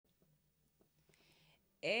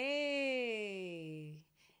Hey,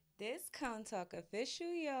 this Cone Talk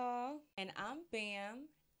official, y'all. And I'm Bam.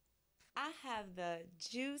 I have the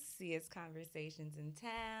juiciest conversations in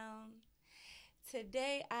town.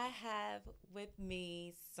 Today, I have with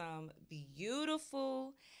me some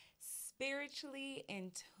beautiful, spiritually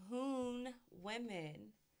in tune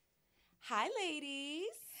women. Hi,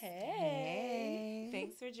 ladies. Hey.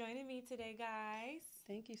 Thanks for joining me today, guys.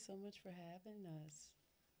 Thank you so much for having us.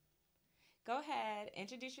 Go ahead,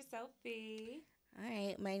 introduce yourself, Fee. All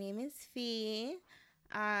right, my name is Fee.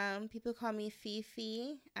 People call me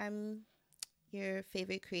FíFí. I'm your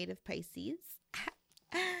favorite creative Pisces.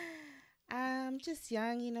 I'm just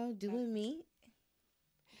young, doing me.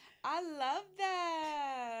 I love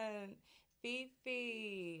that.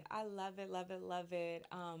 FíFí. I love it, love it, love it.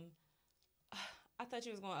 I thought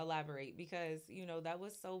you was going to elaborate because, that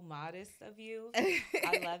was so modest of you.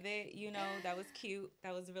 I love it. That was cute.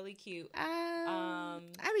 That was really cute. I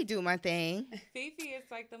be doing my thing. FíFí is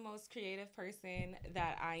like the most creative person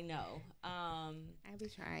that I know. I be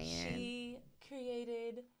trying. She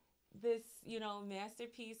created this,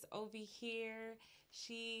 masterpiece over here.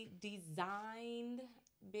 She designed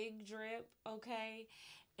Big Drip, okay?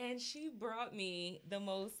 And she brought me the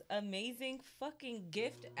most amazing fucking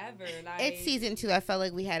gift ever. Like, it's season 2. I felt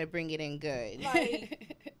like we had to bring it in good.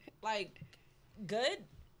 Like good?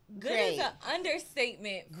 Good Great. is an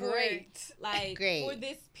understatement. Great. Great. For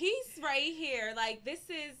this piece right here. Like, this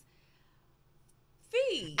is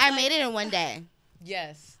Fee. I made it in one day.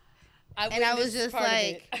 Yes. And I was just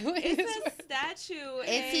like, it's a statue.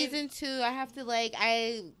 It's season 2. I have to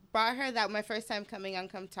I brought her that my first time coming on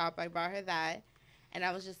Come Top. I brought her that. And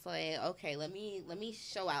I was just like, okay, let me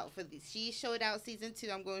show out for this. She showed out season 2.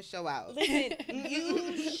 I'm going to show out. Listen,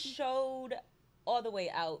 you showed all the way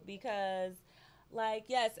out because,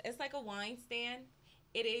 yes, it's like a wine stand.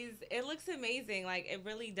 It is. It looks amazing. Like, it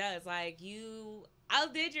really does. Like, you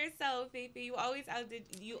outdid yourself, FíFí. You always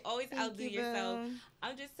outdo yourself. Boo.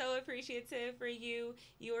 I'm just so appreciative for you.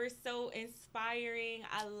 You are so inspiring.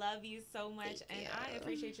 I love you so much. Thank you. I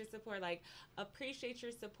appreciate your support. Like, appreciate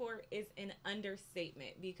your support is an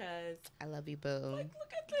understatement because I love you, boo. look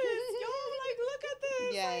at this. Y'all, look at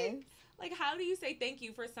this. Yes. Like, how do you say thank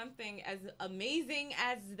you for something as amazing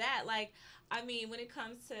as that? Like, I mean, when it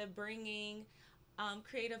comes to bringing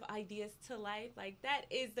creative ideas to life, like, that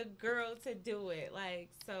is the girl to do it. Like,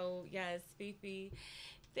 so, yes, FíFí.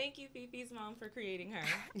 Thank you, FíFí's mom, for creating her.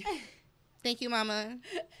 Thank you, Mama.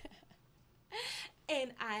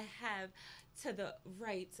 And I have to the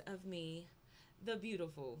right of me the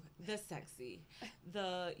beautiful, the sexy,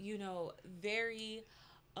 the, very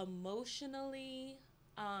emotionally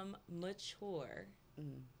mature.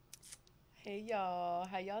 Hey, y'all.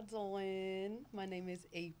 How y'all doing? My name is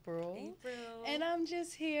April. April. And I'm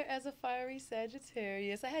just here as a fiery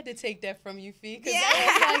Sagittarius. I had to take that from you, Fee, because Yeah.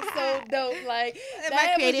 that was, so dope. Like, My that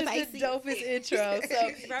was creative just the Pisces. dopest intro. So,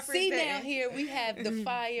 see, Representing. now here we have the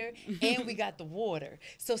fire and we got the water.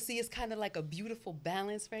 So, see, it's kind of like a beautiful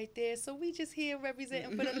balance right there. So, we just here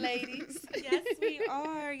representing for the ladies. Yes, we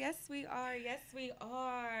are. Yes, we are. Yes, we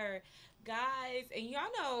are. Guys, and y'all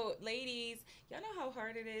know, ladies, y'all know how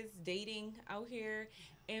hard it is dating out here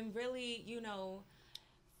and really,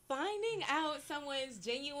 finding out someone's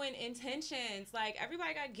genuine intentions. Like,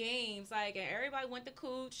 everybody got games, like, and everybody want the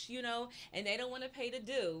cooch, and they don't want to pay their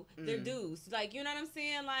dues. Like, you know what I'm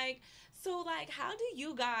saying? Like, so, like, how do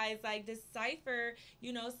you guys, like, decipher,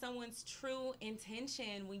 someone's true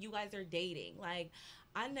intention when you guys are dating? Like,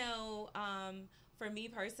 I know, for me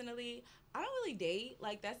personally, I don't really date.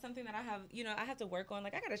 Like, that's something that I have to work on.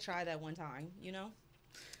 Like, I got to try that one time,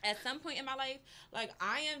 At some point in my life, like,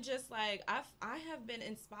 I am just, like, I have been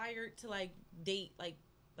inspired to, like, date, like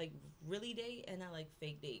really date and not, like,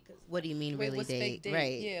 fake date. Cause What do you mean, Wait, really what's fake date?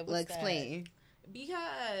 Right. Yeah, well, what's that? explain.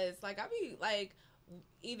 because, like, I be, like,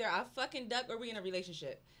 either I fucking duck or we in a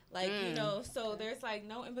relationship. Like, so there's, like,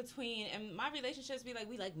 no in between. And my relationships be, like,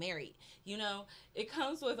 we, like, married, It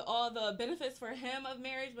comes with all the benefits for him of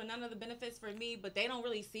marriage, but none of the benefits for me. But they don't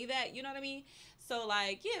really see that, you know what I mean? So,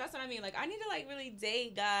 like, yeah, that's what I mean. Like, I need to, like, really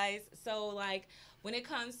date, guys. So, like, when it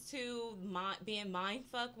comes to being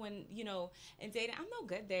mindfuck when, and dating, I'm no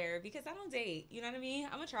good there because I don't date. You know what I mean?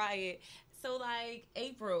 I'm going to try it. So, like,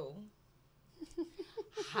 April,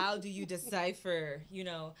 how do you decipher,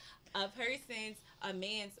 a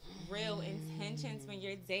man's real intentions when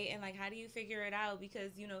you're dating? Like, how do you figure it out?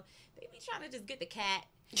 Because, they be trying to just get the cat,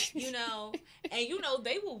 and,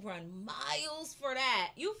 they will run miles for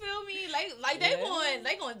that. You feel me?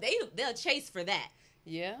 They'll chase for that.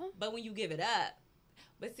 Yeah. But when you give it up,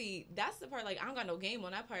 but see, that's the part, like, I don't got no game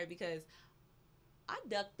on that part because I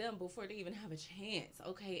duck them before they even have a chance,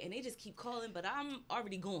 okay? And they just keep calling, but I'm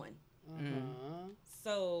already going.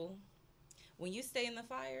 So when you stay in the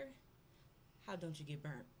fire, how don't you get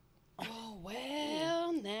burnt? Oh,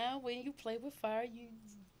 well, now when you play with fire, you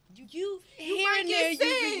might get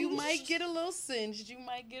singed. You might get a little singed. You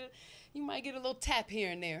might get a little tap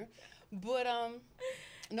here and there. But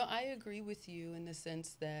no, I agree with you in the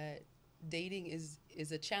sense that dating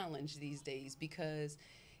is a challenge these days, because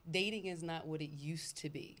dating is not what it used to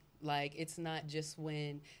be. Like, it's not just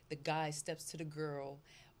when the guy steps to the girl,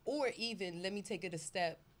 or even, let me take it a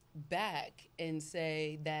step back and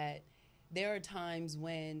say that there are times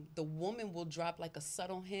when the woman will drop like a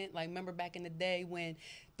subtle hint. Like, remember back in the day when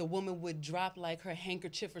the woman would drop like her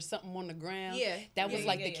handkerchief or something on the ground? Yeah. That was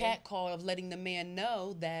like the cat call of letting the man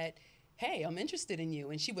know that, hey, I'm interested in you.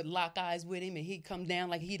 And she would lock eyes with him, and he'd come down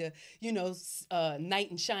like he'd a knight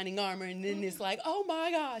in shining armor. And then it's like, oh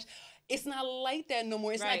my gosh. It's not like that no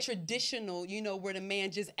more. It's not traditional, where the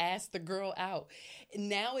man just asks the girl out.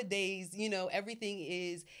 Nowadays, everything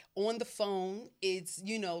is on the phone. It's,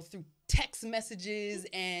 through text messages,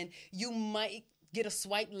 and you might get a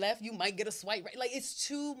swipe left, you might get a swipe right. Like, it's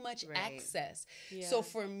too much access. Yeah. So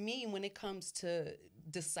for me, when it comes to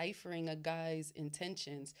deciphering a guy's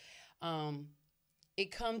intentions,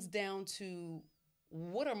 it comes down to,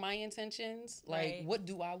 what are my intentions? Like, what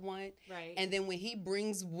do I want? Right. And then when he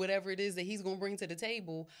brings whatever it is that he's going to bring to the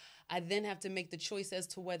table, I then have to make the choice as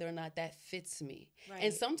to whether or not that fits me. Right.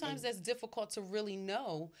 And sometimes that's difficult to really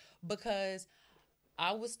know, because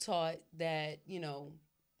I was taught that,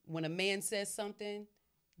 when a man says something,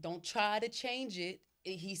 don't try to change it.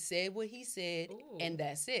 He said what he said, and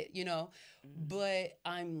that's it, But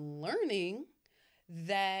I'm learning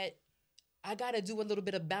that I got to do a little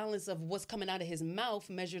bit of balance of what's coming out of his mouth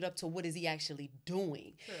measured up to what is he actually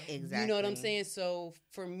doing. True. Exactly. You know what I'm saying? So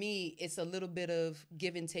for me, it's a little bit of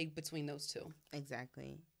give and take between those two.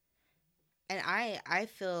 Exactly. And I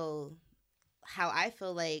feel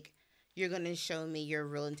like you're going to show me your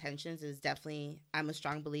real intentions is definitely, I'm a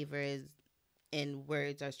strong believer in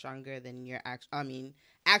words are stronger than your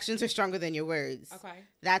actions are stronger than your words. Okay.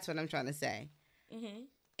 That's what I'm trying to say. Mm-hmm.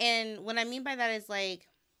 And what I mean by that is, like,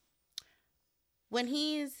 when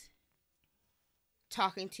he's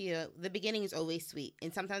talking to you, the beginning is always sweet.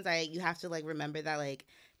 And sometimes you have to, like, remember that, like,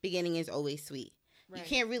 beginning is always sweet. Right. You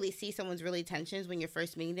can't really see someone's real intentions when you're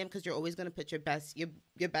first meeting them, because you're always going to put your best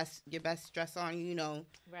dress on,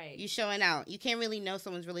 Right. You showing out. You can't really know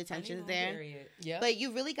someone's real intentions there. Yeah. But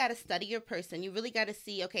you really got to study your person. You really got to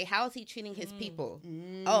see, okay, how is he treating his people?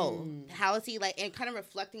 Oh, how is he, like, and kind of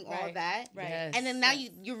reflecting all of that. Right. Yes. And then now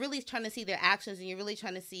you're really trying to see their actions, and you're really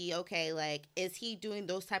trying to see, okay, like, is he doing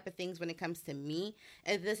those type of things when it comes to me?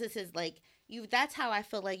 And this is his, like, that's how I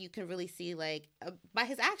feel like you can really see, like, by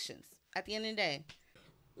his actions at the end of the day.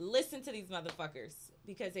 Listen to these motherfuckers,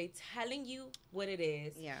 because they telling you what it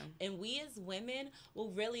is. Yeah. And we as women will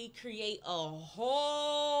really create a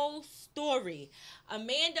whole story. A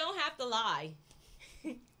man don't have to lie.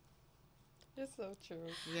 It's so true.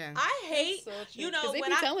 Yeah. I hate, so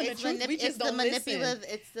when it's the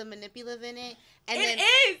manipulative in it. And it then,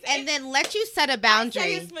 is. And then let you set a boundary.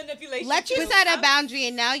 It's manipulation. Let you set a boundary,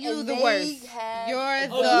 and now you the worst.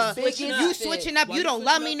 You switching up. You don't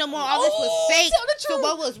love me no more. All this was fake. So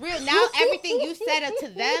what was real? Now everything you said to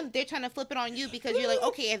them, they're trying to flip it on you, because you're like,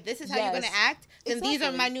 okay, if this is how you're gonna act, then these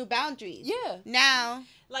are my new boundaries. Yeah. Now,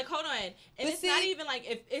 like, hold on, and it's not even like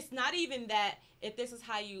if this is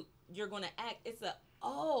how you're gonna act. It's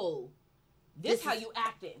this how you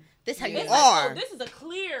acting. This how you are. Like, this is a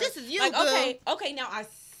clear. This is you. Like, okay. Now I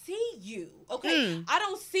see you. Okay, I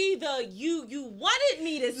don't see the you wanted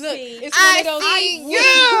me to see. It's one of those. See you.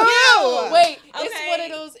 Wait, okay.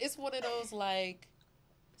 It's one of those like,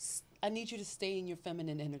 I need you to stay in your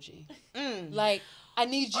feminine energy. Like, I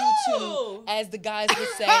need you to, as the guys would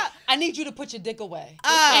say, I need you to put your dick away.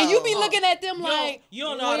 And you be looking at them like, you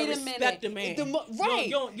don't know how to respect a man. Right.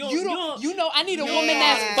 You know, I need a woman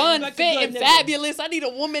that's fun, fit, and fabulous. I need a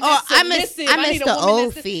woman that's submissive. I miss the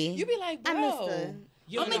old fee. You be like, bro.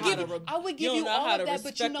 I would give you all of that,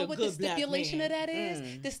 but you know what the stipulation of that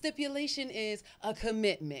is? The stipulation is a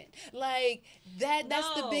commitment. Like, that's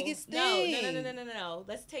the biggest thing. No.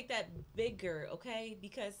 Let's take that bigger, okay?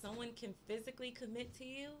 Because someone can physically commit to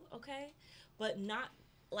you, okay? But not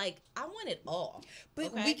like, I want it all. But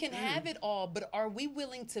okay? we can have it all, but are we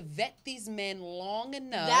willing to vet these men long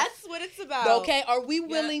enough? That's what it's about. Okay, are we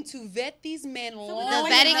willing to vet these men long enough?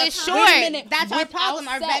 The vetting is short. That's our problem.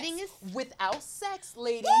 Our vetting is... Without sex,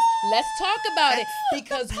 ladies. Let's talk about it.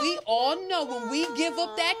 Because we all know when we give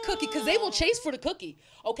up that cookie, because they will chase for the cookie,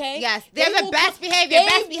 okay? Yes, they're the best behavior,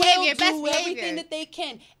 best behavior, best behavior. Everything that they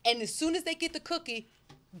can. And as soon as they get the cookie,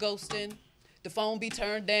 ghosting, the phone be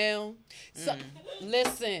turned down. So,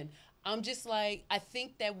 listen, I'm just like, I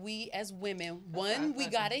think that we as women, one, we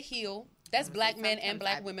got to heal. That's black men and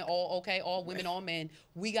black women, all okay, all women, all men.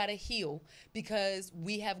 We got to heal because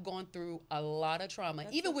we have gone through a lot of trauma.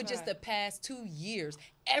 Even with just the past 2 years,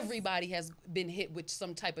 everybody has been hit with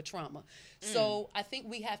some type of trauma. So I think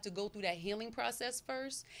we have to go through that healing process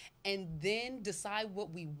first and then decide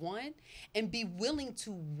what we want and be willing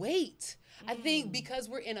to wait. I think because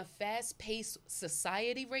we're in a fast-paced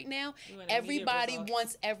society right now, everybody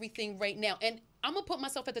wants everything right now. And I'm going to put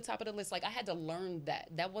myself at the top of the list. Like, I had to learn that.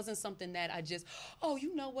 That wasn't something that I just, oh,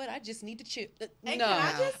 you know what? I just need to chill. And no. Can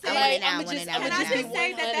I just say, like,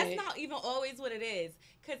 that's not even always what it is?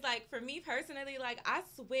 Because, like, for me personally, like, I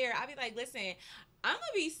swear, I be like, listen, I'm going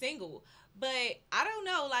to be single. But I don't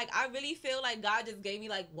know. Like, I really feel like God just gave me,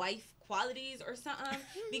 like, wife qualities or something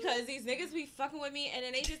because these niggas be fucking with me and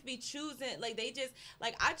then they just be choosing, like, they just,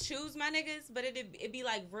 like, I choose my niggas, but it'd be,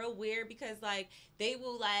 like, real weird because, like, they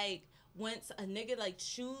will, like, once a nigga like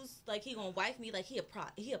choose like he gonna wife me, like he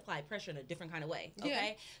apply pressure in a different kind of way. Okay,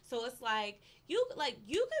 yeah. So it's like you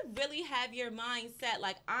could really have your mindset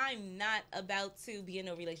like I'm not about to be in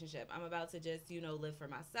a relationship. I'm about to just live for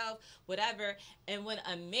myself, whatever. And when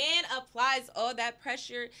a man applies all that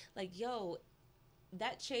pressure, like yo,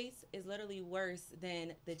 that chase is literally worse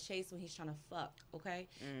than the chase when he's trying to fuck, okay?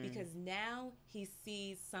 Because now he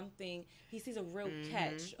sees something, he sees a real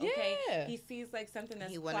catch, okay? Yeah. He sees like something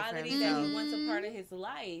that's quality that he wants a part of his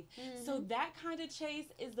life. So that kind of chase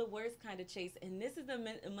is the worst kind of chase. And this is the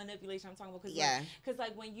manipulation I'm talking about. Because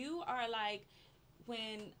like when you are like,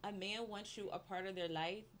 when a man wants you a part of their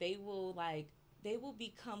life, they will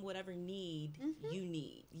become whatever need you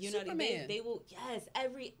need. You know what I mean? They will, yes,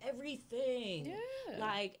 everything. Yeah.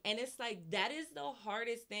 Like, and it's like, that is the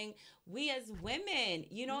hardest thing. We as women,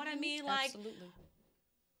 you know what I mean? Like,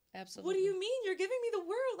 Absolutely. What do you mean? You're giving me the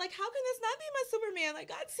world. Like, how can this not be my Superman? Like,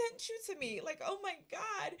 God sent you to me. Like, oh my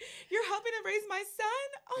God, you're helping to raise my son?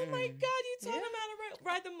 Oh my God, you taught him how to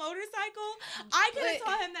ride the motorcycle? I could have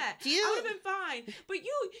taught him that. I would have been fine. But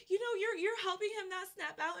you're helping him not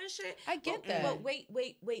snap out and shit. I get that. But wait.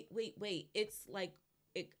 It's like,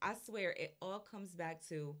 I swear, it all comes back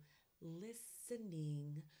to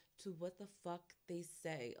listening to what the fuck they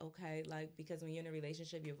say, okay? Like, because when you're in a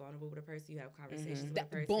relationship, you're vulnerable with a person, you have conversations with a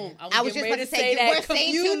person. Boom. I was just about to say that. We're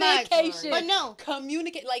saying too much. But no.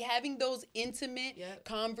 Communicate, like having those intimate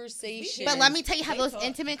conversations. But let me tell you how those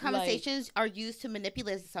intimate conversations are used to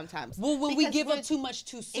manipulate us sometimes. Well, when we give up too much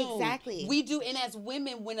too soon. Exactly. We do, and as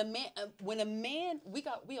women, when a man,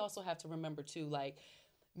 we also have to remember too, like,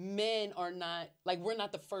 men are not, like, we're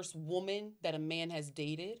not the first woman that a man has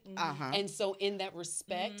dated. And so in that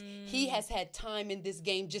respect, he has had time in this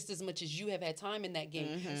game just as much as you have had time in that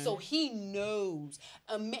game. So he knows.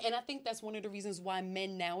 And I think that's one of the reasons why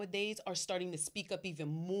men nowadays are starting to speak up even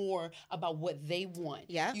more about what they want.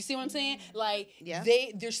 Yeah. You see what I'm saying? Like,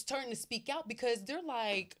 they're starting to speak out because they're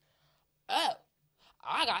like, oh,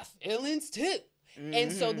 I got feelings too.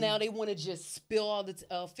 And so now they want to just spill all the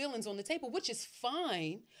feelings on the table, which is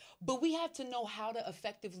fine. But we have to know how to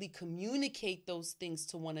effectively communicate those things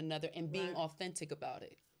to one another and being authentic about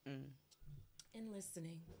it. And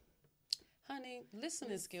listening. Honey,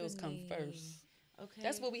 listening skills come first. Okay.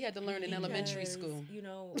 That's what we had to learn in elementary school.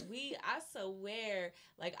 I swear,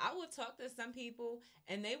 like, I would talk to some people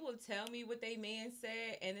and they will tell me what they man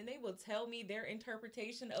said, and then they will tell me their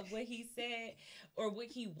interpretation of what he said or what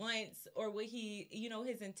he wants or what he,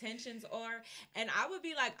 his intentions are. And I would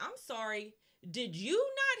be like, I'm sorry, did you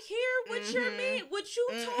not hear what what you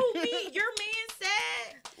told me your man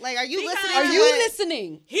said? Like, are you listening? Are you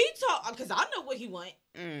listening? He talked, because I know what he want,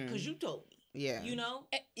 because you told me. Yeah. And you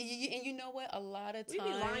know what? A lot of times we be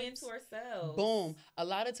lying to ourselves. Boom. A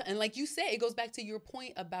lot of times. And like you said, it goes back to your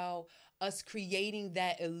point about us creating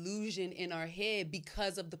that illusion in our head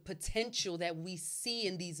because of the potential that we see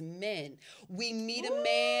in these men. We meet a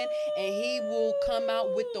man and he will come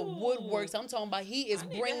out with the woodworks. I'm talking about he is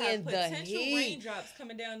bringing the heat. Raindrops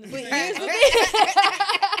coming down the street.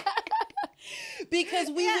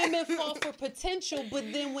 Because we women fall for potential,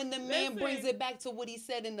 but then when the man brings it back to what he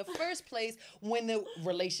said in the first place, when the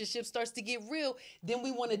relationship starts to get real, then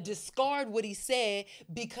we want to discard what he said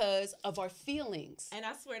because of our feelings. And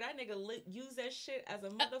I swear that nigga use that shit as a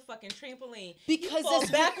motherfucking trampoline. Because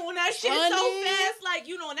it's back on that shit so fast, like,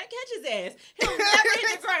 you know, and that catch his ass. He'll never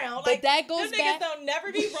hit the ground. Like, but that goes them back. Niggas don't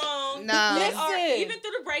never be wrong. No. They are, even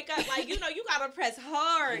through the breakup, like, you know, you gotta press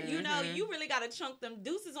hard. You know, you really gotta chunk them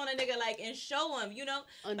deuces on a nigga, like, and show him, you know.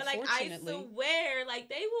 But like, I swear, like,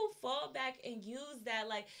 they will fall back and use that,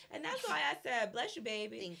 like, and that's why I said, bless you,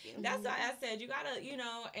 baby. Thank you. That's why I said you gotta, you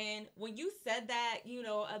know, and when you said that, you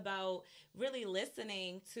know, about really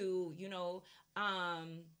listening to, you know,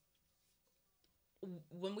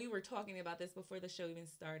 when we were talking about this before the show even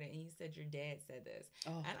started, and you said your dad said this,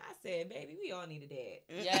 and I said, baby, we all need a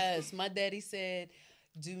dad. Yes, my daddy said,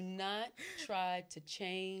 do not try to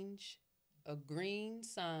change a green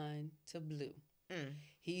sign to blue.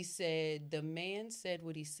 He said, the man said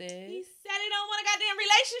what he said. He said he don't want a goddamn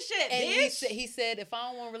relationship, and bitch. He said, if I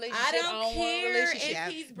don't want a relationship, I don't want a care relationship.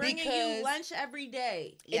 if he's bringing you lunch every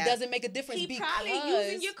day. It doesn't make a difference. He probably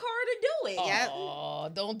using your car to do it. Oh,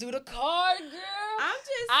 don't do the car, girl. I'm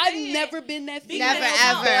just saying. I've never been that female. Never,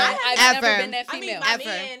 ever. I've never been that female. I mean,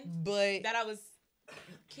 my man, but that I was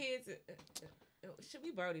kids. Should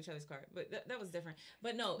we borrowed each other's car? But that was different.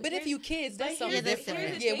 But no. But if you kids, that's something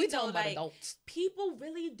different. Yeah, we talking about adults. People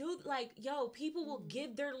really do, like, yo, people will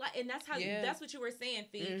give their life. And that's how, that's what you were saying,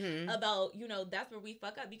 Fee, about, you know, that's where we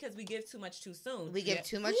fuck up because we give too much too soon. We give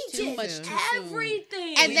too much too soon.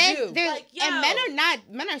 Everything. And then they're, like, and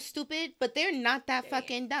men are stupid, but they're not that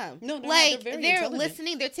fucking dumb. No, like, they're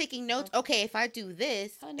listening, they're taking notes. Okay, if I do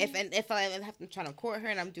this, if I'm trying to court her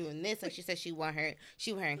and I'm doing this, like she said she want her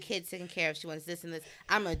and kids taken care of, she wants this and this,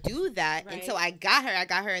 I'm gonna do that. Right. And so I got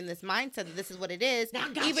her in this mindset that this is what it is.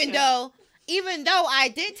 Even though I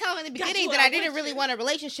did tell her in the beginning that I didn't really want a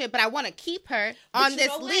relationship, but I want to keep her on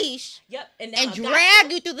this leash and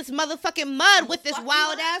drag you through this motherfucking mud with this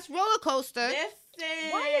wild ass roller coaster.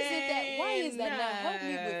 Why is that? Now help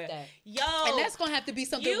me with that. Yo, and that's gonna have to be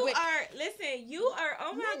something. You are.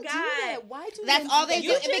 Oh my God. Why do that's all they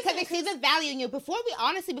do? Because they see the value in you.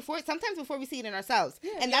 Sometimes before we see it in ourselves,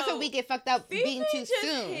 and that's when we get fucked up being too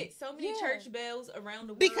soon. Hit so many church bells around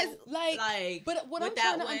the world. Because but what I'm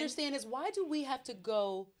trying to understand is why do we have to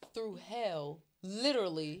go through hell?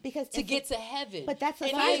 Literally, because to get to heaven. But that's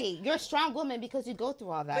society. You're a strong woman because you go through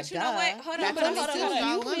all that. But you know what? Hold on.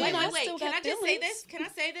 Wait. Can I just say this? Can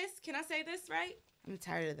I say this? Right? I'm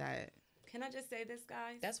tired of that. Can I just say this,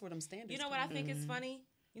 guys? That's what I'm standing. You know what I think is funny?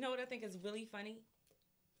 You know what I think is really funny?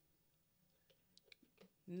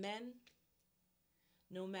 Men,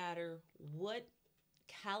 no matter what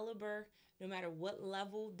caliber, no matter what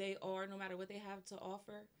level they are, no matter what they have to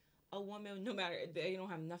offer, a woman, no matter, they don't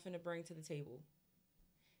have nothing to bring to the table.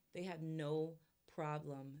 They have no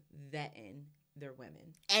problem vetting their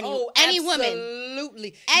women. Any woman.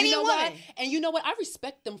 Absolutely. Any woman. And you know what? I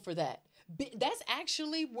respect them for that. That's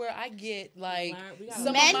actually where I get, like,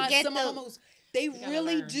 some of they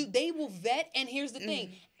really do. They will vet. And here's the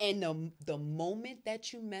thing. And the moment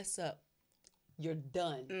that you mess up, you're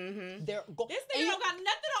done. This nigga don't got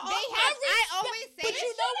nothing to offer. I always say, but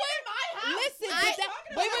you know what? Listen,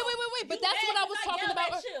 wait. But that's what I was talking about.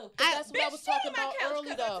 That's what I was talking about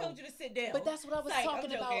early, though. I told you to sit down. But that's what I was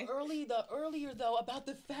talking about earlier, though, about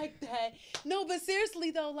the fact that but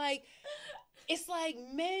seriously, though, like, it's like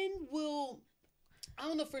men will, I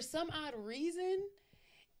don't know, for some odd reason.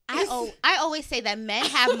 I always say that men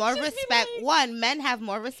have more respect. Men have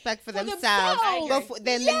more respect for themselves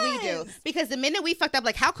than we do. Because the minute we fucked up,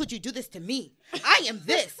 like, how could you do this to me? I am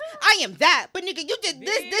this. I am that. But nigga, you did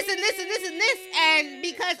this, this, and this, and this, and this. And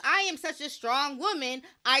because I am such a strong woman,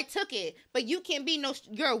 I took it. But you can't be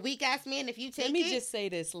you're a weak ass man if you take it. Let me just say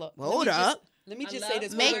this. Look, hold up. Let me just say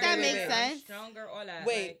this. Make that make sense. Stronger or less.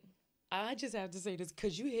 Wait, I just have to say this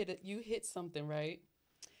because you hit something, right?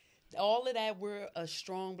 All of that, we're a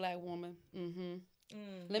strong black woman.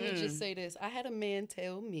 Let me just say this. I had a man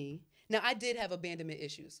tell me. Now, I did have abandonment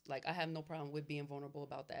issues. Like, I have no problem with being vulnerable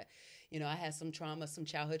about that. You know, I had some trauma, some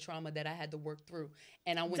childhood trauma that I had to work through.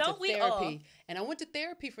 And I went to therapy. And I went to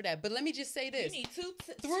therapy for that. But let me just say this. You need two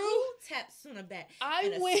taps on the back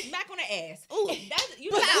and a smack on the ass. Ooh. That's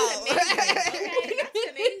amazing. Okay?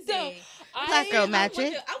 That's amazing. Black girl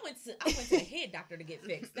magic. I went to a head doctor to get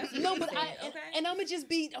fixed. That's what and I'm gonna just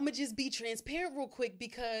be transparent real quick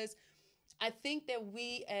because I think that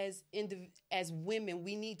we as women,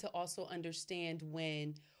 we need to also understand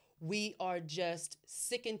when we are just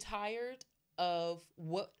sick and tired of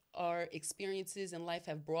what our experiences in life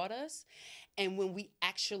have brought us, and when we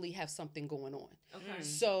actually have something going on. Okay.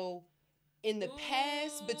 So in the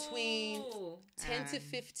past, between 10 to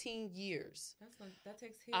 15 years, that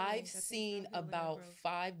takes healing. I've seen about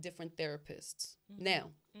 5 different therapists. Now,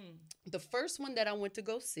 the first one that I went to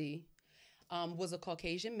go see was a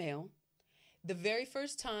Caucasian male. The very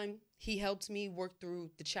first time, he helped me work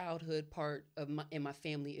through the childhood part of my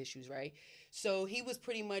family issues, right? So he was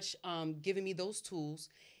pretty much giving me those tools.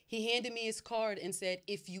 He handed me his card and said,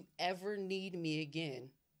 if you ever need me again,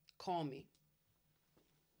 call me.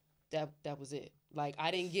 That was it. Like,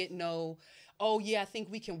 I didn't get no, oh, yeah, I think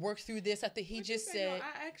we can work through this. I think he just said. No,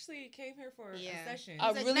 I actually came here for a session.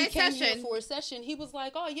 I really came here for a session. He was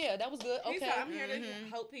like, oh, yeah, that was good. Okay. He said, I'm here to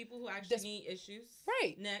help people who actually need issues.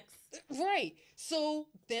 Right. Next. Right. So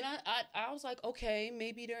then I was like, okay,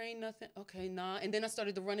 maybe there ain't nothing. Okay, nah. And then I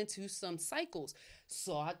started to run into some cycles.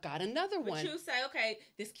 So I got another one. But you say, okay,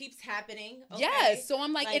 this keeps happening. Okay? Yes. So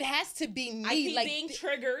I'm like, it has to be me. I keep being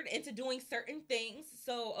triggered into doing certain things.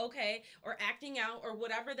 So, okay. Or acting out or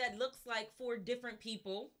whatever that looks like for different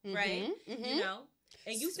people. Right? You know?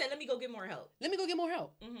 And you said, let me go get more help.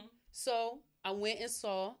 So I went and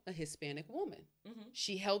saw a Hispanic woman.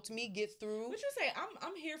 She helped me get through. What you say?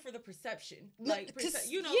 I'm here for the perception. Like,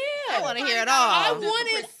 you know, I want to hear it all.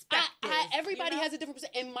 Everybody has a different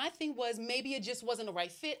perspective. And my thing was, maybe it just wasn't the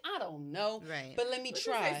right fit. I don't know. Right. But let me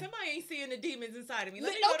try. Somebody ain't seeing the demons inside of me.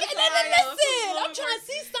 Listen. I'm trying to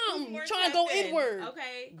see something. I'm trying to go inward.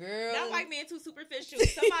 Okay. Girl. That white man too superficial.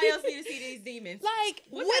 Somebody else need to see these demons. Like,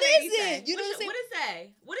 what is it? You know what I'm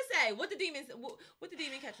saying? What it say? What the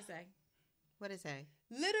demon catcher say? What did it say?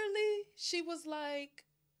 Literally, she was like,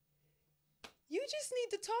 you just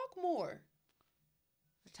need to talk more.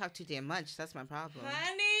 I talk too damn much. That's my problem.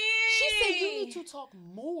 Honey. She said you need to talk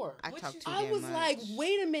more. I talk too damn much. I was like,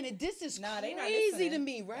 wait a minute, this is crazy to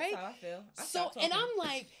me, right? That's how I feel. So, and I'm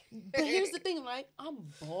like, but here's the thing, right? I'm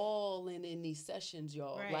bawling in these sessions,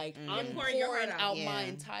 y'all. Right. Like, I'm pouring out my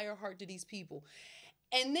entire heart to these people.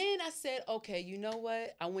 And then I said, okay, you know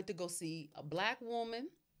what? I went to go see a Black woman.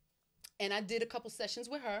 And I did a couple sessions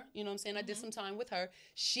with her. You know what I'm saying? I did some time with her.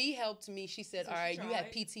 She helped me. She said, all right, you have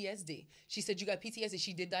PTSD. She said, you got PTSD.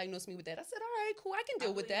 She did diagnose me with that. I said, all right, cool. I can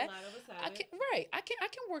deal with that. I can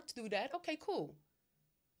work through that. Okay, cool.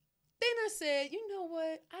 Then I said, you know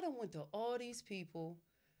what? I done went to all these people.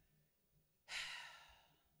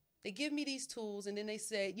 They give me these tools, and then they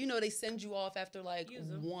say, you know, they send you off after like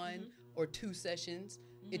 1 or 2 sessions.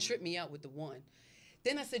 It tripped me out with the 1.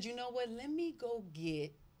 Then I said, you know what? Let me go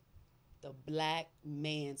get the Black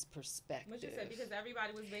man's perspective. What you said, because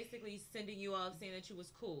everybody was basically sending you off saying that you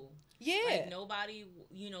was cool. Yeah. Like nobody,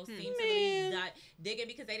 you know, seemed to really dig in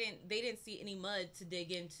because they didn't see any mud to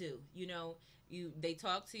dig into. You know, they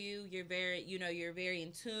talk to you, you're very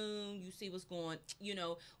in tune, you see what's going,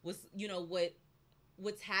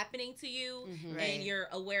 what's happening to you, and you're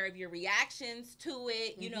aware of your reactions to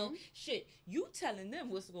it. You know, you telling them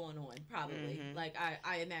what's going on, probably. Like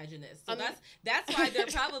I imagine this. So that's why they're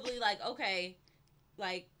probably like, okay,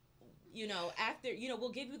 like, you know, after, you know,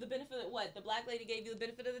 we'll give you the benefit of what the Black lady gave you the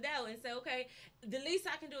benefit of the doubt and say, okay, the least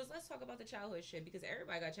I can do is let's talk about the childhood shit, because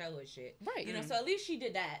everybody got childhood shit, right? You know, so at least she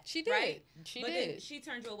did that. She did. Right? She but did. Then she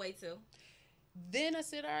turned you away too. Then I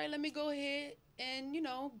said, all right, let me go ahead and, you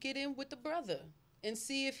know, get in with the brother and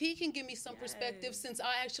see if he can give me some perspective, since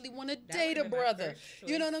I actually want to date a brother.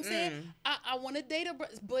 You know what I'm saying? I want to date a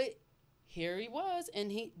brother. But here he was,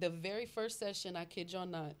 and the very first session, I kid y'all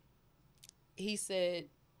not, he said,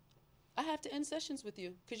 I have to end sessions with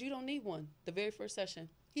you because you don't need one. The very first session.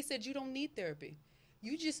 He said, you don't need therapy.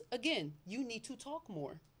 You just, again, you need to talk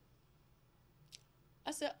more.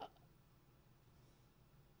 I said,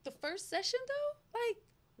 the first session though? Like,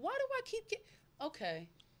 why do I keep okay.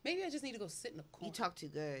 Maybe I just need to go sit in the corner. You talk too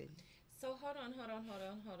good. So hold on.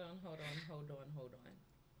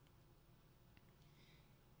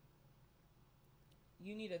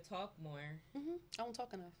 You need to talk more. I don't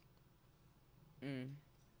talk enough.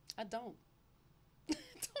 I don't.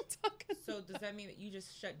 Don't talk enough. So does that mean that you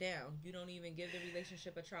just shut down? You don't even give the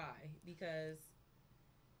relationship a try? Because,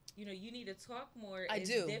 you know, you need to talk more. I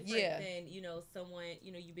do, different than, you know, someone,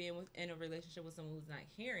 you know, you being in a relationship with someone who's not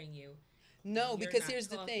hearing you. No, because here's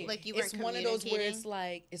the thing. Like you weren't it's one of those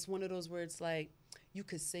where it's like you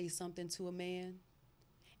could say something to a man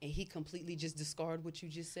and he completely just discard what you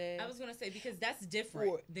just said. I was going to say, because that's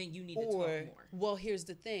different than you need to talk more. Well, here's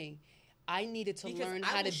the thing. I needed to learn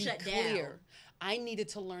how to be clear. I needed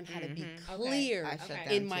to learn how to be clear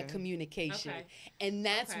in my communication. And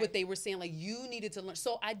that's what they were saying. Like, you needed to learn.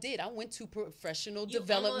 So I did. I went to professional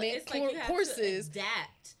development courses.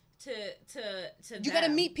 Adapt to You got to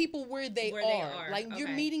meet people where they are. Like you're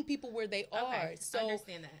Okay. meeting people where they are. Okay. So I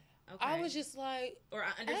understand that. Okay. I was just like, or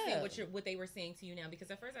I understand what they were saying to you now, because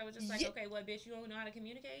at first I was just like, okay, what, bitch, you don't know how to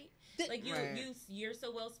communicate? Like you're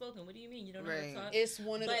so well spoken. What do you mean you don't know how to talk? It's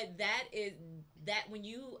one of but that is that when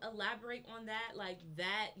you elaborate on that, like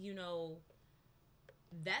that, you know,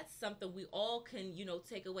 that's something we all can, you know,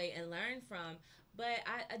 take away and learn from. But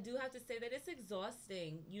I do have to say that it's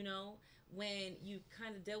exhausting, you know, when you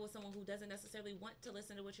kind of deal with someone who doesn't necessarily want to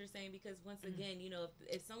listen to what you're saying, because once again, you know,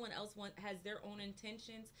 if someone else has their own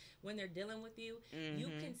intentions when they're dealing with you, you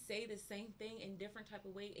can say the same thing in different type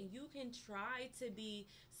of way, and you can try to be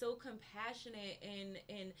so compassionate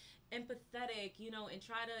and empathetic, you know, and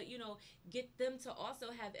try to, you know, get them to also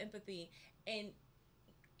have empathy. And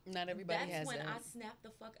not everybody has that. That's when I snap the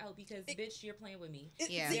fuck out, because bitch, you're playing with me.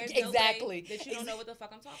 Yeah, there's exactly. No way that you don't know what the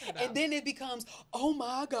fuck I'm talking about. And then it becomes, oh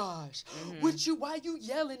my gosh, why you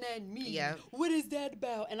yelling at me? Yeah. What is that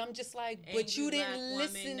about? And I'm just like, but Angry you didn't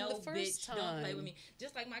black listen woman, the first bitch, time. Don't play with me.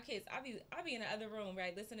 Just like my kids, I be in the other room,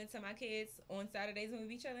 right, listening to my kids on Saturdays when we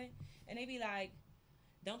be chilling, and they be like,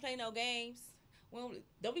 don't play no games. Well,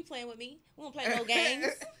 don't be playing with me. We don't play no games.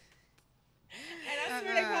 And I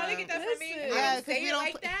swear they probably get that from me. Yeah, I don't say it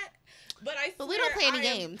like that. But we don't play any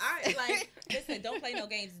games. Listen, don't play no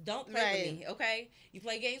games. Don't play with me, okay? You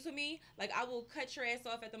play games with me, like I will cut your ass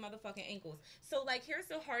off at the motherfucking ankles. So like, here's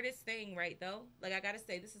the hardest thing, right? Though, like I gotta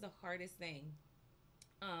say, this is the hardest thing.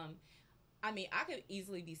 I mean, I could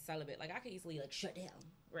easily be celibate. Like I could easily like shut down,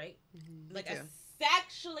 right? Like as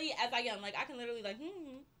sexually as I am, like I can literally like,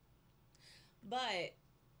 but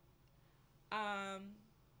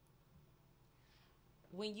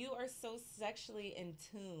when you are so sexually in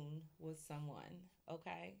tune with someone,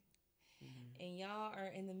 okay, and y'all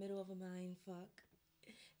are in the middle of a mind fuck,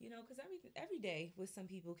 you know, because every day with some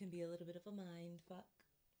people can be a little bit of a mind fuck,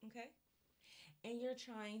 okay, and you're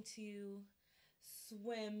trying to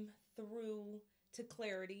swim through to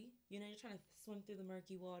clarity, you know, you're trying to swim through the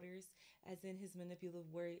murky waters, as in his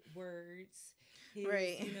manipulative words,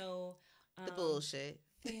 his, you know, the bullshit.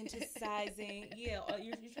 Fantasizing, yeah.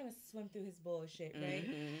 You're trying to swim through his bullshit, right?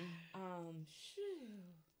 Shoo.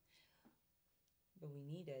 But we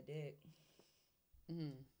need that dick.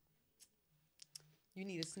 You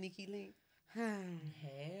need a sneaky link.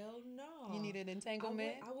 Hell no. You need an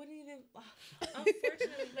entanglement. I wouldn't even.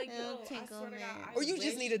 Unfortunately, like yo, I swear to God, or you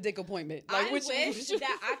just need a dick appointment. Like, I wish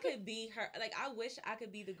that I could be her. Like I wish I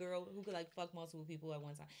could be the girl who could like fuck multiple people at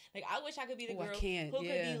one time. Like I wish I could be the girl who could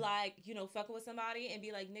be like, you know, fucking with somebody and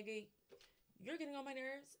be like, nigga, you're getting on my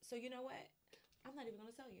nerves. So you know what? I'm not even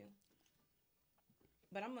gonna tell you.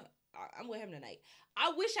 But I'm with him tonight.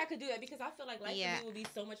 I wish I could do that, because I feel like life for me would be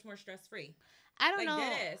so much more stress free. I don't know.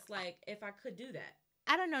 Deadass, like if I could do that.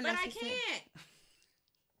 I don't know. But I can't.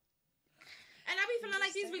 And I be feeling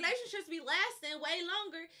like these relationships be lasting way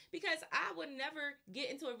longer, because I would never get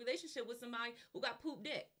into a relationship with somebody who got poop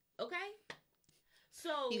dick. Okay?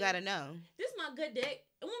 So you gotta know. This is my good dick.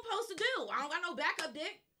 And what I'm supposed to do? I don't got no backup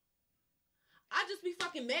dick. I just be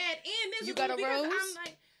fucking mad and miserable. You got a because rose? I'm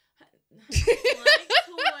like,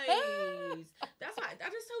 toys. That's why I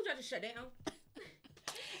just told y'all to shut down.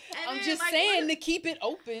 I'm just saying to keep it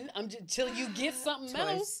open. I'm just till you get something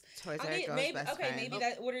else. Toys are maybe best friend. Maybe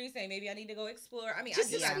that. What are you saying? Maybe I need to go explore. I mean,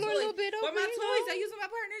 just I explore a little bit. But my toys, I use with my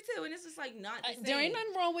partner too, and it's just like not the same. There ain't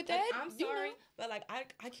nothing wrong with that. Like, I'm sorry, but like I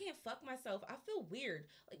can't fuck myself. I feel weird.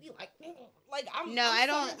 Like I'm. No, I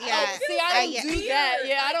don't. Sorry. Yeah, see, I don't do that.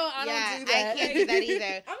 Yeah, I don't do that. I can't do that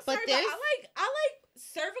either. I'm sorry, but I like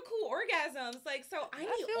cervical orgasms. Like, so I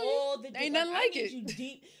need all the. Ain't nothing like it. You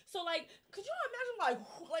deep. So like, could you imagine like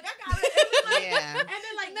I got it, and then, like, and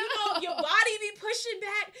then like you know your body be pushing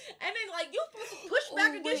back, and then like you supposed to push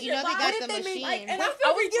back against your body. You know they got the machine. Like, and I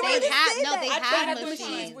feel they have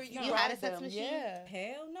machines. You had a sex machine. Yeah.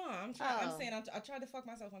 Hell no, I'm trying. I'm saying I tried to fuck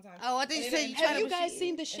myself one time. Oh, I think you said you tried. Have you guys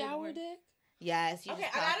seen the shower dick? Yes. Okay,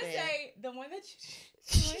 I gotta say the one that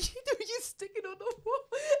you stick it on the wall.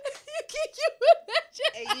 You can't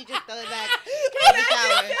and you just throw it back. I would try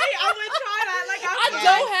that. Like I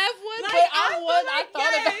don't have one, like, but I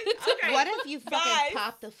thought about it. Okay. What if you fucking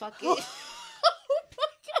pop the fucking? Oh my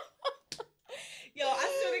god! Yo, I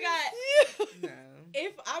swear to God. No.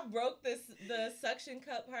 If I broke the suction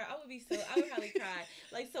cup part, I would probably cry.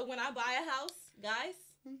 Like, so when I buy a house, guys.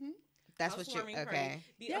 That's what you're okay.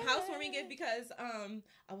 A housewarming gift, because I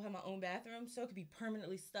will have my own bathroom, so it could be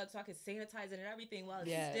permanently stuck, so I could sanitize it and everything while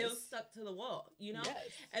it's still stuck to the wall, you know.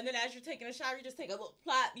 And then as you're taking a shower, you just take a little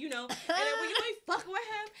plop, you know. And then when you ain't fucking with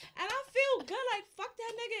him, and I feel good, like fuck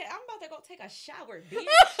that nigga. I'm about to go take a shower, bitch.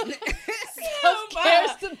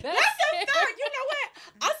 That's the third. You know what?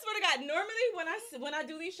 I swear to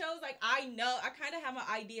TV shows, like I kind of have an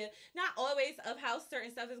idea, not always of how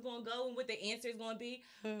certain stuff is going to go and what the answer is going to be.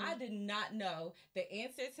 I did not know the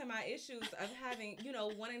answer to my issues of having,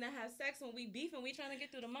 wanting to have sex when we beef and we trying to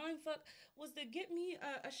get through the mind fuck was to get me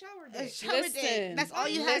a shower dick. A shower dick. That's all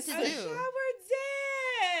you had to do. A shower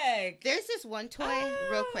dick. There's this one toy,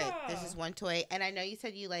 real quick. There's this one toy, and I know you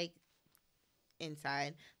said you like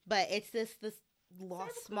inside, but it's this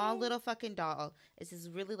small little fucking doll. It's this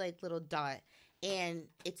really like little dot, and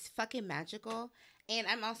it's fucking magical. And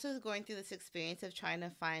I'm also going through this experience of trying to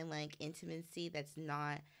find like intimacy that's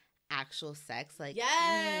not actual sex. Like,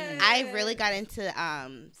 yes, I really got into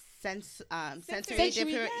sensory yes.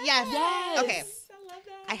 Yes. Okay. I love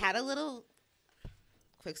that. I had a little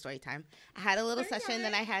quick story time. I had a little session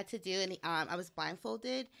that I had to do, and I was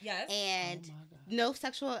blindfolded. Yes. And no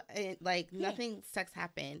sexual, like nothing sex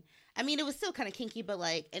happened. I mean, it was still kind of kinky, but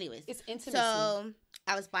like, anyways, it's intimacy. So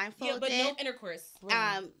I was blindfolded. Yeah, but no intercourse.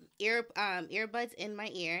 Earbuds in my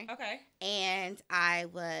ear. Okay. And I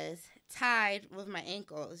was tied with my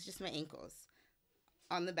ankles, just my ankles,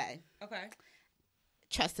 on the bed. Okay.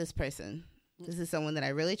 Trust this person. This is someone that I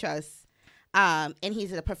really trust. And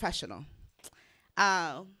he's a professional.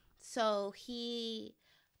 So he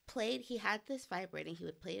had this vibrating. He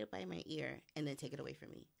would play it by my ear and then take it away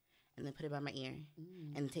from me. And then put it by my ear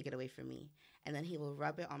and then take it away from me. And then he will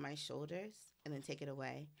rub it on my shoulders and then take it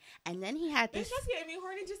away. And then he had this. It's just getting me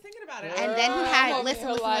horny just thinking about it. And then he had,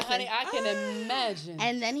 listen. Honey, I can imagine.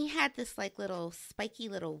 And then he had this like little spiky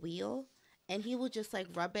little wheel. And he would just like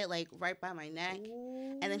rub it like right by my neck.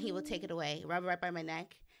 Ooh. And then he would take it away. Rub it right by my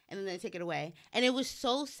neck. And then take it away. And it was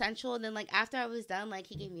so sensual. And then like after I was done, like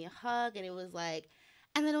he gave me a hug. And it was like,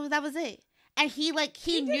 and then that was it. And he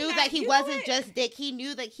knew that he wasn't just dick. He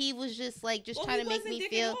knew that he was just like trying to make me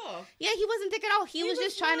feel. Yeah, he wasn't dick at all. He was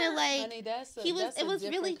just trying to like. Honey, it was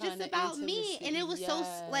really just about me, and it was so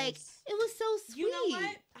like it was so sweet. You know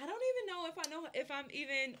what? I don't even know if I'm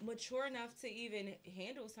even mature enough to even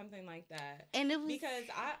handle something like that. And it was because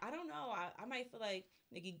I don't know. I might feel like,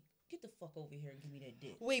 nigga, get the fuck over here and give me that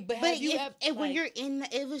dick. Wait, but when you're in,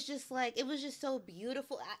 it was just so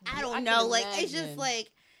beautiful. I don't know. Like it's just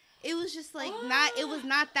like. It was just like it was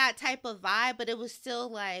not that type of vibe, but it was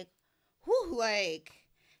still like, whew, like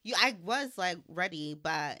I was like ready,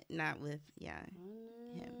 but not with him.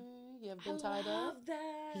 You have been tied up?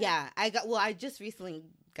 That. Yeah, I just recently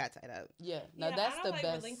got tied up. Yeah, that's the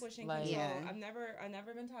best. Relinquishing control. Yeah. I've never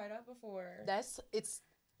been tied up before. That's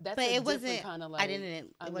but it wasn't kind of like. It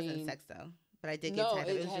wasn't sex though. But I did get tied up.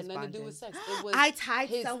 It had nothing to do with sex. It was I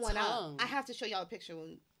tied someone up. I have to show y'all a picture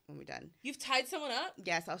when we're done. You've tied someone up?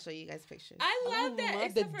 Yes, I'll show you guys pictures. I love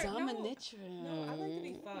that. The dominatrix. No, I like to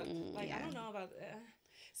be fucked. Like, I don't know about that.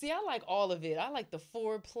 See, I like all of it. I like the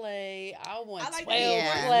foreplay. I want 12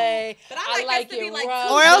 yeah. play. But I like us to be like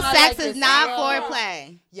oral sex is not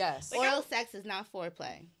foreplay. Yes. Oral sex is not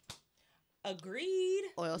foreplay. Agreed.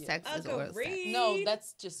 Oral sex is oral sex. No,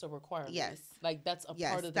 that's just a requirement. Yes. Like, that's a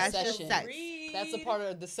part of the session. That's a part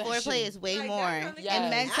of the session. Foreplay is way more.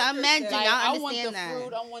 Yes. And some men do not understand that. I want the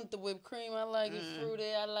fruit. I want the whipped cream. I like it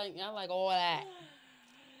fruity. I like all that.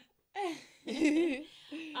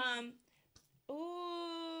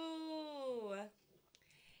 Ooh.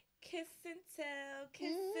 Kiss and tell, kiss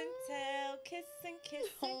and tell, kiss and kiss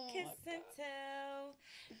and kiss and tell.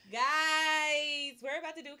 Guys, we're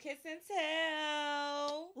about to do kiss and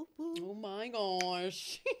tell. Oh my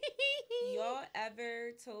gosh. Y'all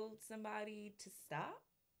ever told somebody to stop?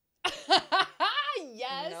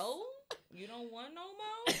 Yes. No? You don't want no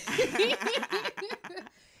more?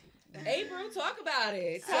 April, talk about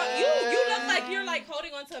it. You look like you're like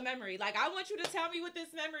holding on to a memory. Like, I want you to tell me what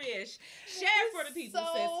this memory is. Share it for the people,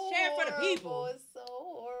 sis. Share it for the people. It's so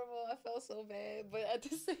horrible. I felt so bad, but at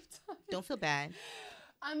the same time, don't feel bad.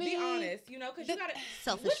 I mean, be honest, because you gotta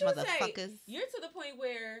selfish motherfuckers. You're to the point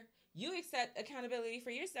where you accept accountability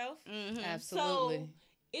for yourself. Mm-hmm. Absolutely. So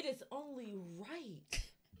it is only right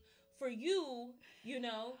for you,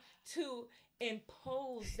 to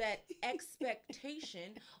impose that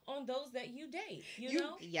expectation on those that you date. You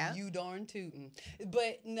know? Yeah. You darn tootin'.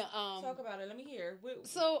 But no, talk about it. Let me hear.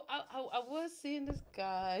 So I was seeing this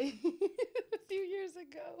guy a few years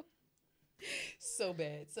ago. So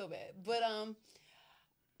bad. But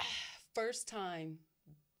first time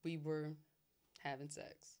we were having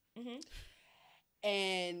sex. Mm-hmm.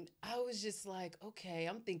 And I was just like, okay,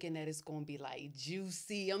 I'm thinking that it's going to be like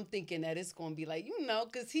juicy. I'm thinking that it's going to be like,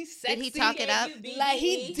 because he's sexy. Did he talk it up? Like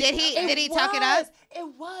Did he talk it up? It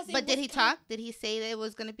was. But did he talk? Did he say that it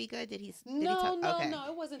was going to be good? Did he talk? Okay. No.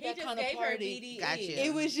 It wasn't that kind of party. Gotcha.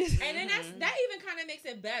 It was just. And then that even kind of makes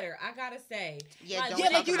it better, I got to say. Yeah, like,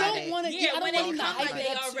 don't you don't want to. Yeah, when they they come hype like it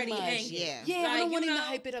they up too already much. hanging. Yeah, I don't want him to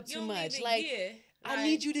hype it up too much. Like, I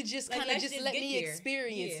need you to just kind of just let me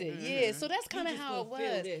experience it. Yeah, so that's kind of how it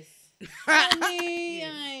was. I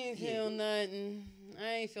ain't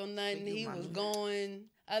feel nothing. He was going.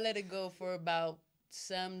 I let it go for about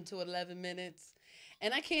 7 to 11 minutes,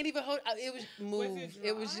 and I can't even hold. It was moved.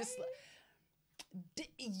 It was just like,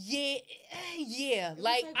 yeah.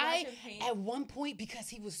 Like I at one point, because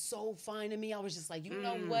he was so fine to me, I was just like, you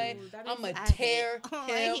know what? I'm gonna tear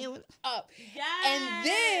him up. Yes. And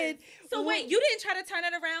then so wait, you didn't try to turn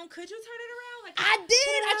it around? Could you turn it around? Like I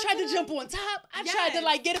did. I tried to jump on top. I tried to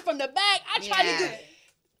like get it from the back. I tried to do.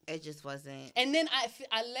 It just wasn't. And then I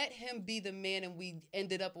let him be the man, and we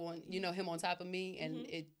ended up on him on top of me, and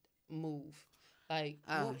it moved. Like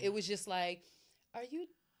it was just like, are you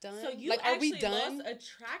done? So you like, actually are we done? lost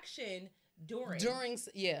attraction during during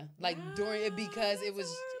it, because it was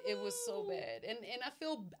so bad, and I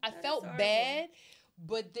felt bad,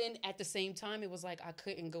 but then at the same time it was like I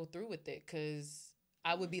couldn't go through with it because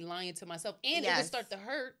I would be lying to myself, and it would start to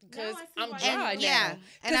hurt because I'm dry now.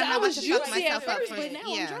 And I'm I was juicy at first, but now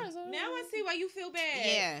I'm dry. So now I see why you feel bad.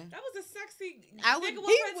 Yeah, that was a sexy nigga with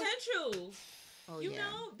potential. Oh, you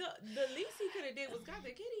know, the least he could have did was got the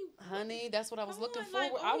kitty. Honey, that's what I was looking for.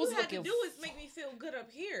 Like, I was all you looking had to do is make me feel good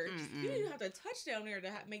up here. You didn't have to touch down there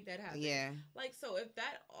to make that happen. Yeah. Like, so if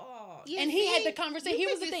that, yeah, and he had the conversation. He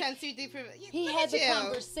was the thing. He had the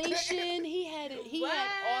conversation. He had it. He had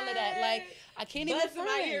all of that. Like, I can't even front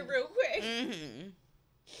my ear real quick.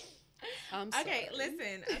 I'm sorry. Okay,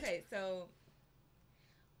 listen. Okay, so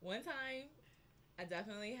one time I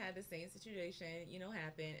definitely had the same situation,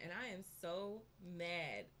 happen, and I am so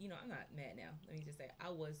mad. I'm not mad now. Let me just say, I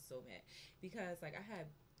was so mad because, like, I had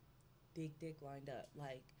big dick lined up,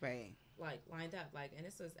 like, right, like lined up, like, and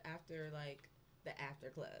this was after like the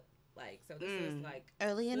after club, like, so this was like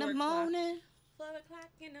early in the morning, 4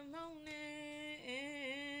 o'clock in the morning,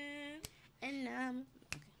 and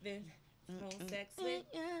then phone sex with,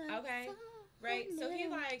 okay, right? So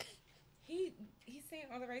he's saying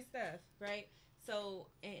all the right stuff, right? So,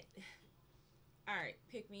 all right,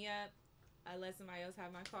 pick me up. I let somebody else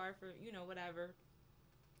have my car for, whatever.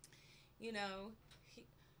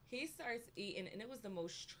 He starts eating, and it was the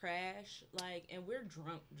most trash, like, and we're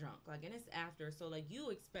drunk, like, and it's after, so, like, you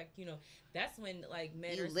expect, that's when, like,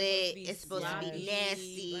 men are supposed to be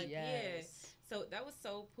nasty. Like, yeah. So that was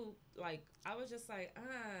so poop. Like, I was just like,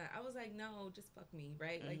 I was like, no, just fuck me,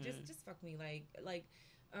 right? Like, just fuck me, like,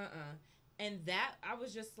 And that, I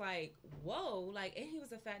was just like, whoa, like, and he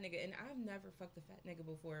was a fat nigga, and I've never fucked a fat nigga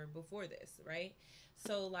before this, right?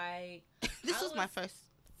 So, like, this was my first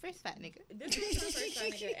fat nigga. This was my first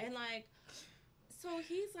fat nigga, and, like, so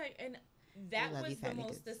he's like, and that was the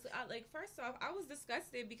most, like, first off, I was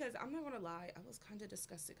disgusted because, I'm not gonna lie, I was kind of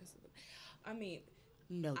disgusted because of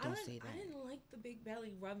no, don't say that. I didn't like the big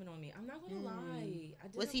belly rubbing on me. I'm not gonna lie.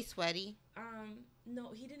 Was he sweaty?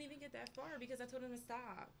 No, he didn't even get that far because I told him to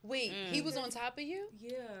stop. Wait, he was on top of you?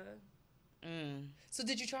 Yeah. So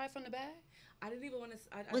did you try it from the back? I didn't even want to.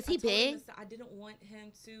 Was he big? I didn't want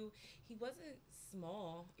him to. He wasn't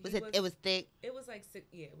small. It was thick. It was like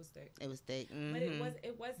yeah, it was thick. It was thick. But it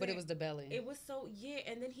wasn't. But it was the belly. It was so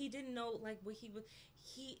and then he didn't know like what he was.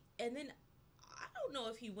 And then. I don't know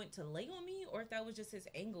if he went to lay on me or if that was just his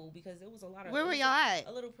angle because it was a lot of. Where were y'all at?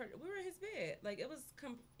 We were in his bed. Like it was,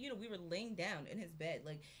 we were laying down in his bed.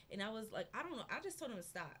 Like, and I was like, I don't know. I just told him to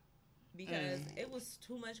stop because it was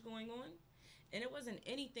too much going on, and it wasn't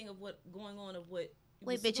anything of what going on of what.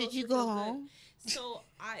 Wait, bitch, did you go home? So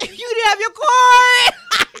you didn't have your car.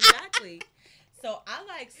 Exactly. So I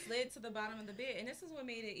like slid to the bottom of the bed, and this is what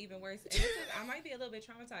made it even worse. And I might be a little bit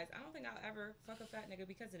traumatized. I don't think I'll ever fuck a fat nigga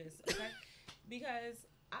because of this. Okay. Because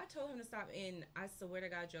I told him to stop, and I swear to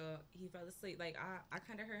God, y'all, he fell asleep. Like, I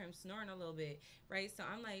kind of heard him snoring a little bit, right? So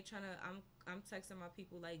I'm, like, I'm texting my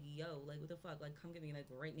people, like, yo, like, what the fuck? Like, come get me, like,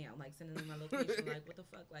 right now. Like, sending them my location, like, what the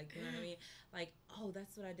fuck? Like, you know what I mean? Like, oh,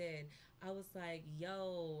 that's what I did. I was like,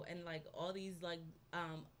 yo, and, like, all these, like,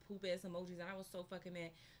 poop-ass emojis, and I was so fucking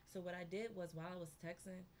mad. So what I did was, while I was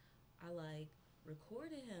texting, I, like,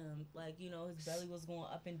 recorded him, like, his belly was going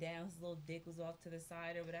up and down, his little dick was off to the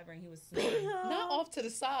side or whatever, and he was snoring. Not off to the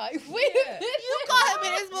side. Wait, you caught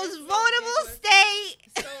him in his most vulnerable state.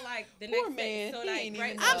 So like the Poor next day, man. so He like ain't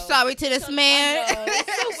right. even I'm know. sorry to this So- man. I know. I'm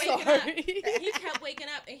so Waking up. sorry. He kept waking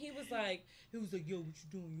up, and he was like, yo, what you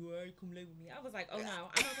doing? You alright? Come lay with me. I was like, oh no,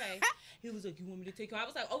 I'm okay. He was like, you want me to take you? I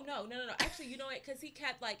was like, oh no. Actually, you know what? Because he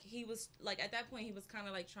kept like, he was like, at that point, he was kind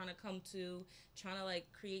of like trying to like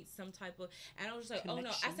create some type of, and I was just like, oh no.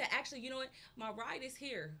 I Connection. said, actually, you know what? My ride is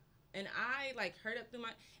here. And I like heard up through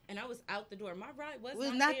and I was out the door. My ride was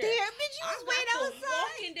not there. Bitch, you was waiting outside.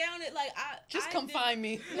 Walking down it like Just I come did- find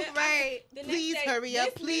me. Right. the next Please day, hurry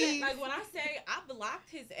up, this please. man, like when I say I blocked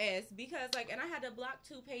his ass because like, and I had to block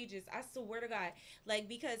 2 pages. I swear to God, like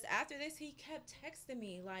because after this he kept texting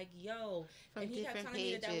me like, yo, From and he kept different telling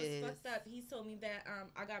me that was pages. fucked up. He told me that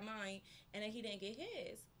I got mine and then he didn't get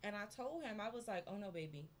his, and I told him I was like, oh no,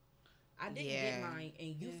 baby. I didn't get mine, and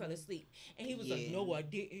you fell asleep. And he was like, no, I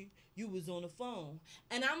didn't. You was on the phone.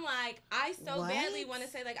 And I'm like, I so badly want to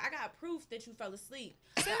say, like, I got proof that you fell asleep.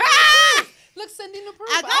 Look, sending the proof.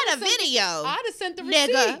 I got a would've sent- video. I'd have sent the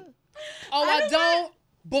receipt. Nigga. Oh, I don't.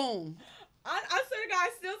 Boom. I swear to God,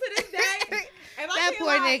 still to this day. If I That can't poor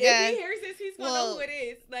lie, nigga. if he hears this, he's gonna know who it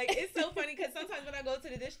is. Like, it's so funny because sometimes when I go to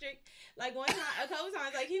the district, like one time, a couple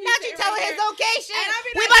times, like he be Not you sitting telling right his there, location. and I be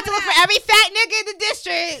We like, about to what look up? for every fat nigga in the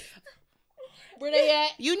district. Where they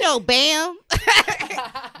at? You know, bam.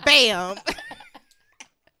 Bam.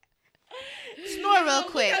 Snore real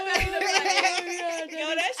quick. Yo,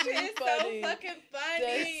 that is shit is so funny. fucking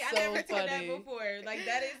funny. That's I never so told that funny. before. Like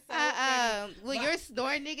that is so funny. Well, your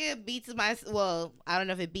snore nigga beats my. Well, I don't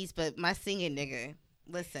know if it beats, but my singing nigga.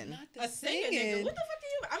 Listen, Not the A singing nigga. singing. What the fuck do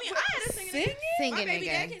you? I mean, I had a singing Singing? nigga. My singing baby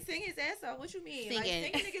dad nigga. can sing his ass off. What you mean? Singing. Like,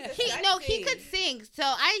 singing niggas is he sexy. could sing. So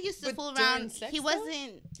I used to But fool during around. sex, He though?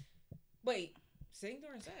 wasn't. Wait, sing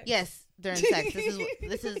during sex? Yes, during sex.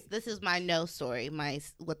 This is my no story. My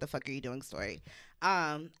what the fuck are you doing story.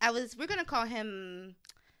 We're gonna call him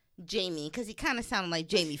Jamie because he kind of sounded like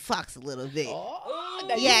Jamie Foxx a little bit. Oh, Ooh.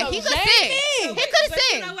 now you Yeah, know he could Jamie. sing. He Wait, could but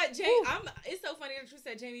sing. You know what, Jamie? It's so funny that you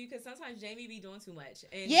said Jamie because sometimes Jamie be doing too much.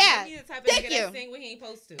 And Yeah, Jamie the type of thank nigga you. that sing when he ain't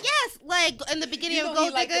supposed to. Yes, like in the beginning You of know he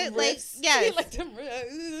Gold like Digger, them like riffs. yes. He like them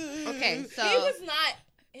riffs. Okay, so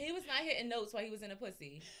He was not hitting notes while he was in a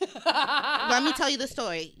pussy. let me tell you the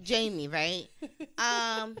story. Jamie, right?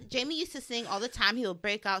 Jamie used to sing all the time. He would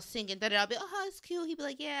break out singing. I'll be, oh, it's cute. He'd be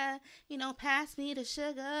like, yeah, pass me the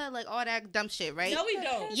sugar, like all that dumb shit, right? No, we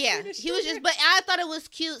don't. Yeah, he was just, but I thought it was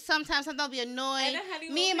cute. Sometimes I'll be annoyed. And a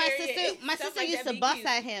honeymoon Me and my period, sister, stuff like used that to be bust cute.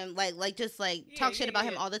 at him, like just like Yeah, talk shit yeah, about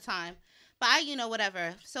him yeah. all the time. But I,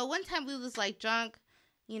 whatever. So one time we was like drunk,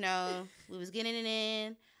 we was getting it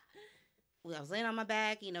in. I was laying on my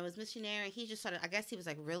back, it was missionary, and he just started, I guess he was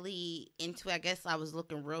like really into it. I guess I was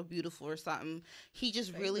looking real beautiful or something. He just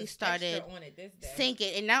So he really was started extra on it this day.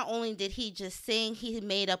 singing, and not only did he just sing, he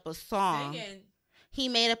made up a song. Singing. He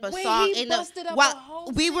made up a Wait, song he in busted up while a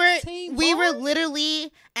whole we were 16 we were bars?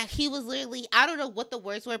 literally, and he was literally, I don't know what the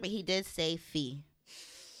words were, but he did say "fee."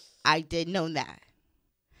 I did know that.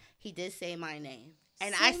 He did say my name,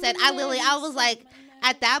 and I said, I was like,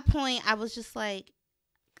 at that point, I was just like,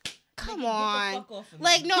 come Nigga, get the on, fuck off of me.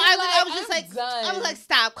 like no, You're I was like, just I'm like, done. I was like,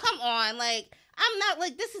 stop, come on, like I'm not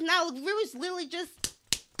like this is not. We was literally just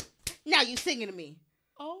now you singing to me.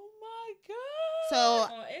 Oh my god. So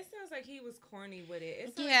Oh, it sounds like he was corny with it.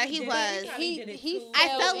 It sounds Yeah, like he did it- was. probably did it He too I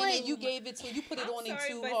fell felt in like- and you gave it to you put it I'm on him sorry,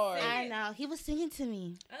 too but hard. sing I know he was singing to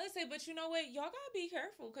me. I would say, but you know what? Y'all gotta be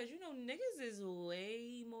careful because niggas is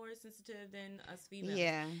way more sensitive than us females.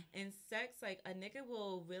 Yeah. In sex, like a nigga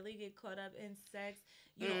will really get caught up in sex.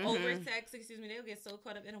 Mhm. Over sex. Excuse me. They'll get so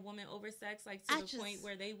caught up in a woman over sex, like to I the just- point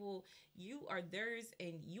where you are theirs,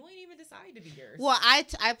 and you ain't even decide to be theirs. Well, I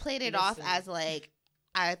played it off Listen. as like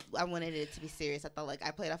I wanted it to be serious. I thought like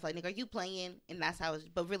I played off like, nigga, are you playing? And that's how I was.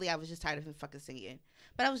 But really, I was just tired of him fucking singing.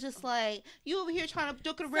 But I was just like, you over here trying to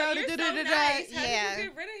joke it So around. you're so da-da-da-da. nice. How Yeah. did you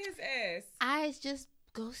get rid of his ass? I just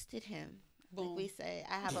ghosted him. Boom. Like we say,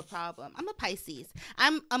 I have a problem. I'm a Pisces.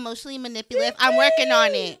 I'm emotionally manipulative. I'm working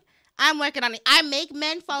on it. I make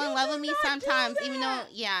men fall in love with me sometimes, even though,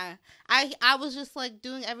 yeah. I was just like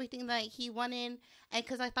doing everything that he wanted, and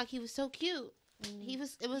because I thought he was so cute. It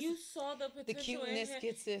was. You saw the potential The cuteness in him.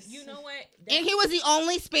 gets this. You know what? And he was the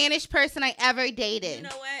only Spanish person I ever dated. You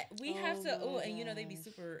know what? We have Oh to. my Oh, and they be gosh.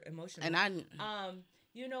 super emotional. And I,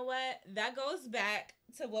 You know what? That goes back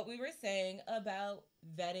to what we were saying about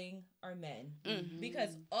vetting our men. Mhm. Because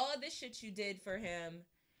all the shit you did for him,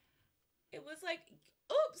 it was like,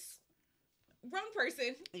 oops, wrong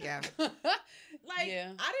person. yeah. Like,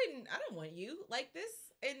 Yeah. I don't want you like this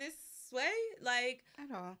in this way. Like,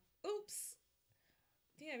 At all. oops.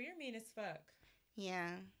 Damn, you're mean as fuck.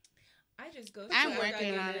 Yeah. I just go. I'm to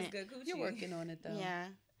working on this it. good coochie. You're working on it though. Yeah.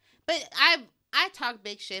 But I I talk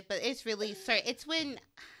big shit, but it's really it's when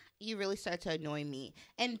you really start to annoy me.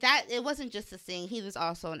 And that it wasn't just a sing, he was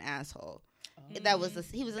also an asshole. That was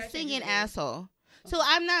he was a singing asshole. So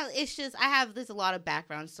I'm not. It's just there's a lot of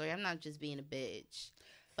background story. I'm not just being a bitch.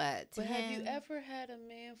 But have you ever had a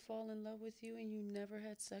man fall in love with you and you never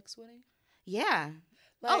had sex with him? Yeah.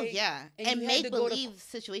 Like, oh yeah. And make believe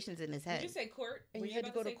situations in his head. Did you say court? And you had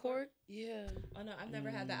to go to court? Yeah. Oh no, I've never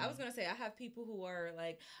had that. I was gonna say I have people who are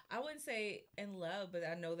like, I wouldn't say in love, but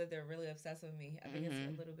I know that they're really obsessed with me. I think it's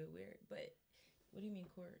a little bit weird. But what do you mean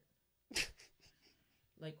court?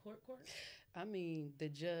 Like court? I mean the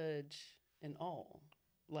judge and all,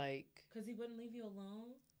 like. Because he wouldn't leave you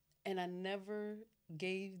alone. And I never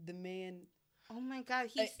gave the man. Oh my God,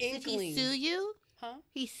 did he sue you? Huh?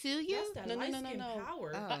 He sue you? That's that no.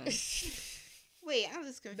 Power. Oh. Wait, I'm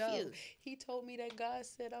just confused. No, he told me that God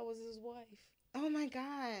said I was his wife. Oh my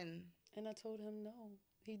God. And I told him no,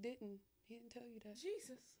 he didn't. He didn't tell you that.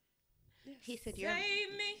 Jesus. Yes. He said Save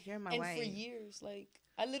me. You're my wife. wife. And for years, like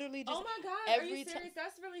I literally just. Oh my God, are you serious?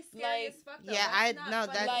 That's really scary as fuck. Though. Yeah,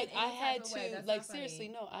 that's that. Like I had to. Like seriously,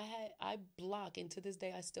 no. I block, and to this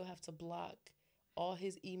day, I still have to block all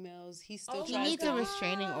his emails. He still. He needs a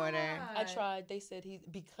restraining order. I tried. They said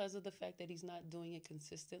because of the fact that he's not doing it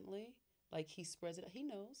consistently. Like he spreads it. He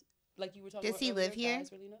knows. Like you were talking. Does he live here?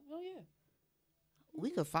 Really know. Oh yeah.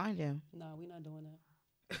 We could find him. No, we're not doing that.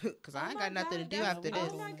 Because I ain't got nothing to do after this.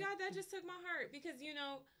 Oh my God, that just took my heart. Because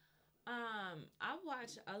I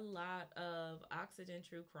watch a lot of Oxygen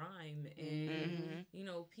True Crime, and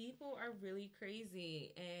people are really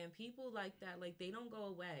crazy, and people like that, like they don't go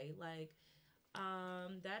away. Like,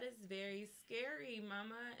 that is very scary,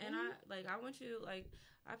 Mama. And I want you, like,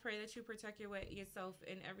 I pray that you protect yourself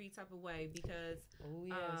in every type of way, because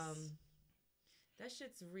that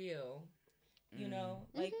shit's real.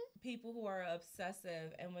 Like people who are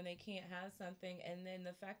obsessive, and when they can't have something, and then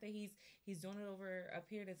the fact that he's doing it over a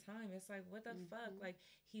period of time, it's like, what the fuck? Like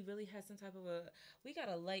he really has some type of we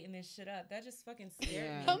gotta lighten this shit up. That just fucking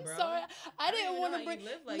scared me, I'm bro. sorry, I didn't want to bring.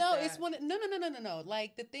 Like no, that. It's one. No.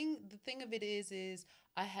 Like the thing of it is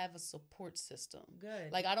I have a support system.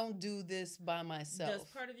 Good. Like I don't do this by myself. Does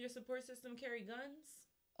part of your support system carry guns?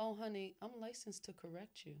 Oh, honey, I'm licensed to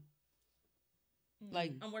correct you.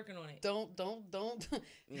 Like I'm working on it. Don't.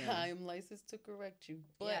 Yeah. I am licensed to correct you,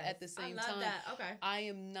 but at the same time, okay, I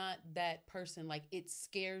am not that person. Like it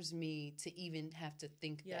scares me to even have to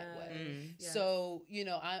think that way. Yes. So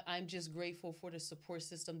I'm just grateful for the support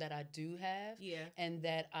system that I do have. Yeah, and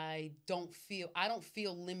that I don't feel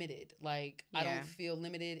limited. Like I don't feel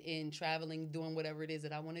limited in traveling, doing whatever it is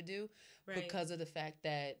that I want to do, because of the fact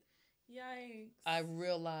that I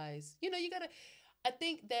realize you gotta. I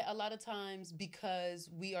think that a lot of times, because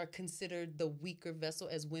we are considered the weaker vessel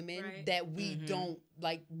as women, that we don't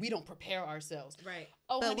prepare ourselves. Right.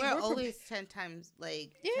 Oh, but honey, we're always 10 times 10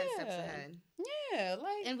 steps ahead. Yeah,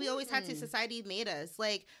 and we always had to. Society made us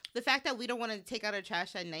like the fact that we don't want to take out our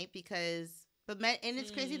trash at night because. But men, and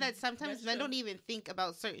it's crazy that sometimes men don't even think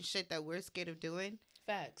about certain shit that we're scared of doing.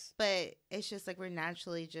 Facts. But it's just like we're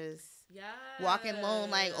naturally just walking alone,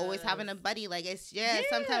 like always having a buddy. Like it's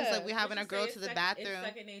sometimes like we're having a girl to the bathroom. It's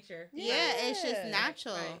second nature. Yeah, it's just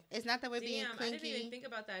natural. Right. It's not that we're being clingy. I didn't even think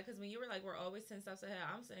about that because when you were like, we're always 10 steps ahead.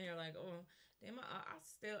 I'm sitting here like, oh. Damn,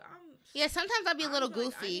 I'm sometimes I'll be a little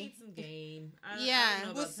goofy. I need some game. I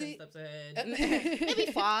don't know about 10 steps ahead.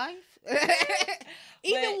 Maybe 5.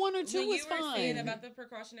 Even 1 or 2 is fine. You were saying about the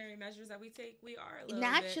precautionary measures that we take, we are a little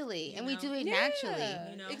naturally, bit, and we do it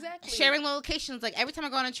naturally. Exactly. Sharing locations, like every time I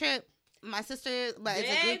go on a trip, my sister, it's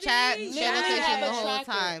a group chat, share location the whole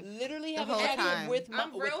time. Literally have a tracker with my.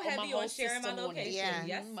 I'm real heavy on sharing my location.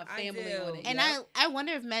 Yes, my family on it. And I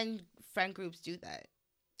wonder if men friend groups do that.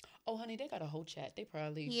 Oh, honey, they got a whole chat. They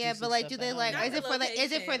probably but like, do they like? Is it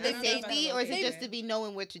for the safety, or is it just to be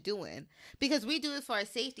knowing what you're doing? Because we do it for our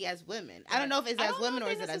safety as women. I don't know if it's as women or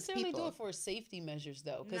is it as people. I don't necessarily do it for safety measures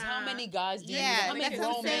though, because how many guys do how many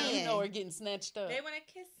grown men are getting snatched up? They want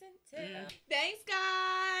to kiss and tell. Thanks,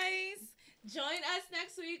 guys. Join us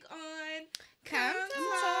next week on Come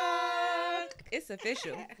Talk. It's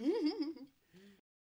official.